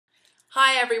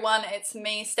Hi everyone, it's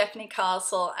me, Stephanie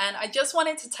Castle, and I just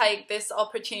wanted to take this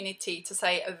opportunity to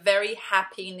say a very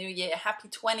happy new year, happy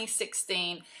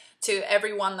 2016 to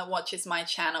everyone that watches my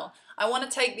channel. I want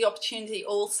to take the opportunity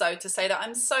also to say that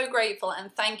I'm so grateful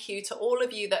and thank you to all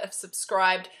of you that have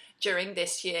subscribed during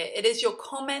this year. It is your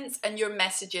comments and your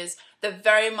messages that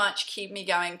very much keep me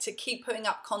going to keep putting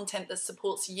up content that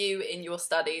supports you in your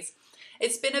studies.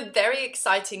 It's been a very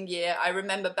exciting year. I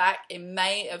remember back in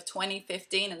May of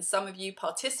 2015, and some of you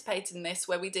participated in this,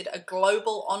 where we did a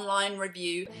global online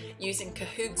review using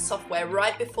Kahoot software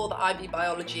right before the IB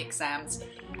biology exams.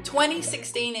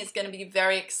 2016 is going to be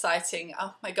very exciting.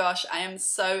 Oh my gosh, I am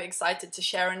so excited to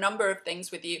share a number of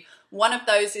things with you. One of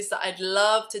those is that I'd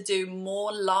love to do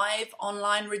more live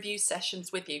online review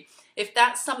sessions with you. If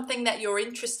that's something that you're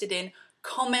interested in,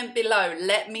 comment below,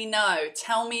 let me know.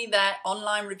 Tell me that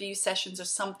online review sessions are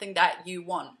something that you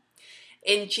want.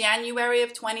 In January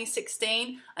of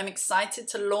 2016, I'm excited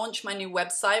to launch my new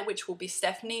website, which will be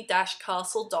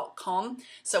stephanie-castle.com.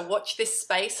 So watch this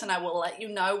space and I will let you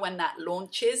know when that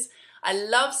launches. I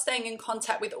love staying in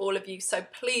contact with all of you, so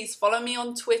please follow me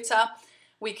on Twitter.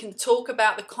 We can talk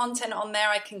about the content on there.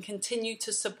 I can continue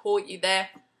to support you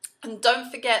there. And don't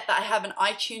forget that I have an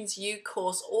iTunes U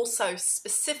course also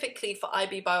specifically for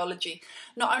IB biology.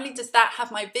 Not only does that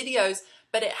have my videos,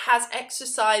 but it has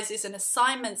exercises and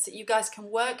assignments that you guys can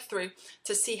work through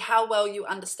to see how well you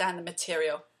understand the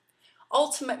material.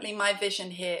 Ultimately, my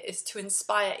vision here is to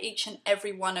inspire each and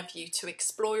every one of you to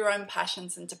explore your own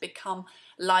passions and to become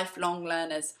lifelong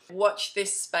learners. Watch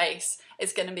this space.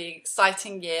 It's going to be an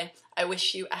exciting year. I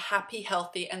wish you a happy,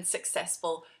 healthy, and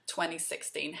successful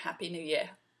 2016. Happy New Year.